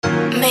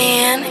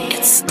Man,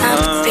 it's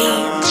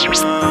nothing.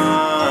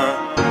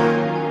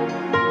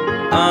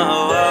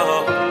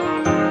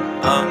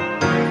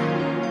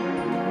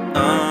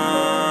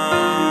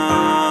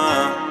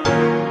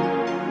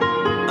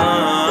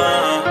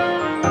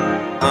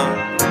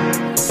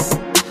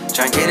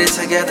 Tryna get it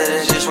together,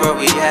 that's just where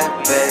we at,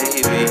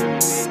 baby.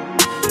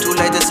 Too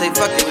late to say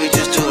fuck it, we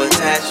just too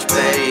attached,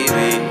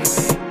 baby.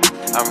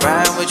 I'm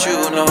riding with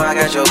you, know I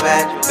got your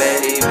back,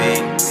 baby.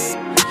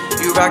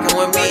 You rockin'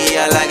 with me,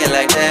 I like it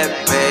like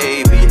that,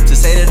 baby. To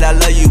say that I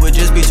love you would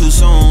just be too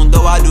soon,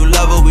 though I do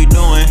love what we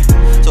doing.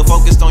 So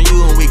focused on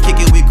you and we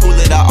kick it, we cool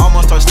it. I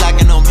almost start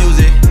slacking on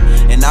music.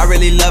 And I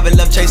really love it,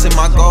 love chasing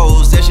my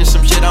goals. That's just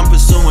some shit I'm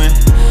pursuing.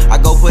 I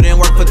go put in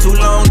work for too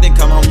long, then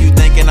come home you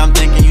thinking I'm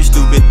thinking you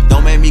stupid.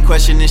 Don't make me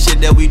question the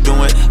shit that we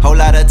doing. Whole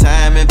lot of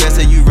time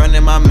invested, you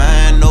running my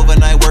mind.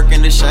 Overnight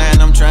working to shine,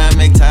 I'm trying to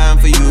make time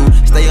for you.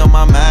 Stay on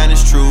my mind,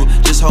 it's true.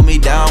 Just hold me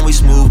down, we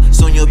smooth.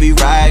 Soon you'll be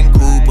riding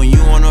coupe. When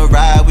you wanna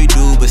ride, we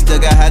do. But still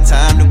got high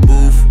time to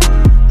booth.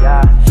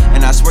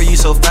 And I swear you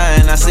so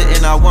fine. I sit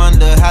and I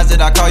wonder, how's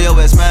it I call your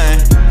ass mine?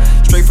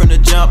 Straight from the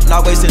jump,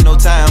 not wasting no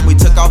time. We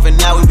took off and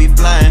now we be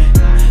flying.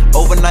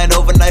 Overnight,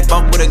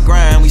 bump with a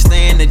grind. We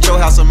stayin' at your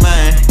house of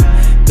mine.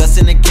 Guts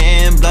in the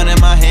can, blunt in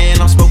my hand.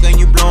 I'm smoking,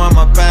 you blowing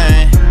my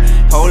pine.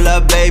 Hold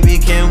up, baby,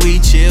 can we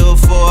chill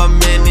for a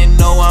minute?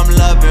 No, I'm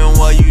loving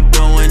what you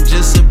doing.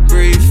 Just a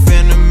brief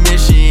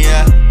intermission,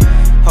 yeah.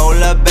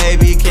 Hold up,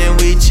 baby, can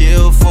we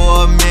chill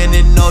for a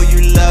minute? Know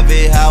you love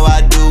it, how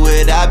I do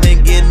it. I've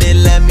been getting it,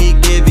 let me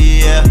give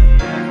you, yeah.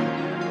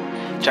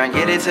 Tryna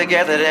get it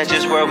together, that's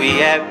just where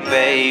we at,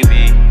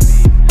 baby.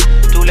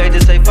 Too late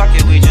to say fuck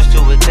it, we just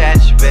too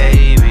attached,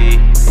 baby.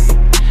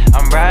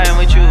 I'm riding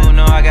with you,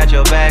 know I got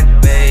your back,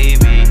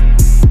 baby.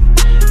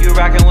 You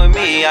rockin' with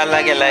me, I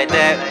like it like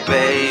that,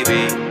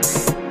 baby.